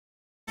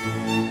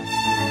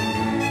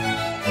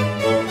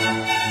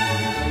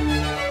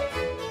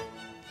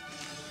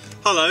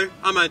Hello,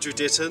 I'm Andrew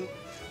Ditton.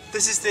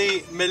 This is the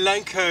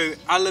Milenco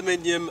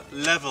Aluminium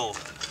Level.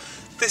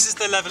 This is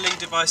the levelling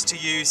device to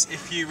use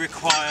if you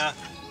require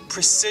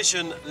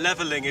precision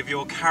levelling of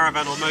your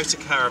caravan or motor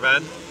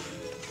caravan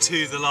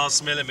to the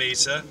last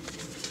millimetre,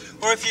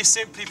 or if you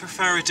simply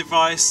prefer a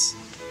device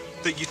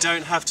that you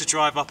don't have to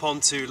drive up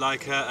onto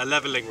like a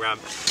levelling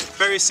ramp.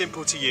 Very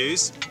simple to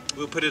use.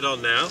 We'll put it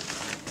on now.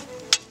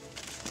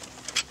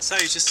 So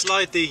you just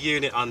slide the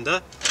unit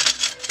under,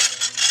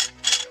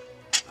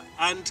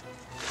 and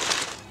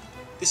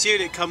this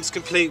unit comes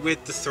complete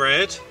with the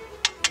thread,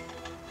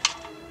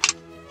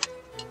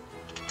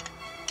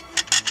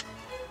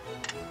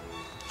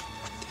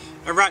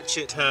 a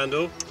ratchet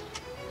handle,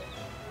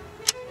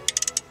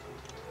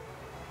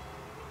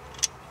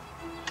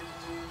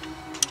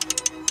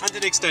 and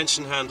an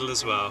extension handle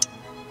as well.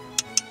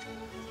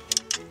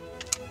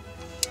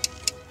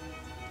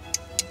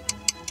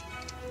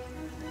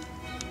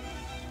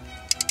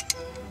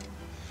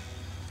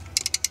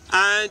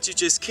 And you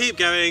just keep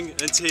going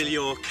until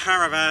your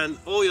caravan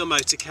or your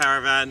motor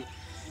caravan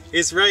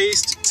is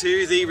raised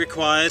to the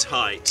required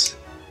height.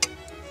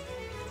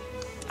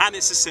 And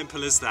it's as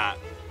simple as that.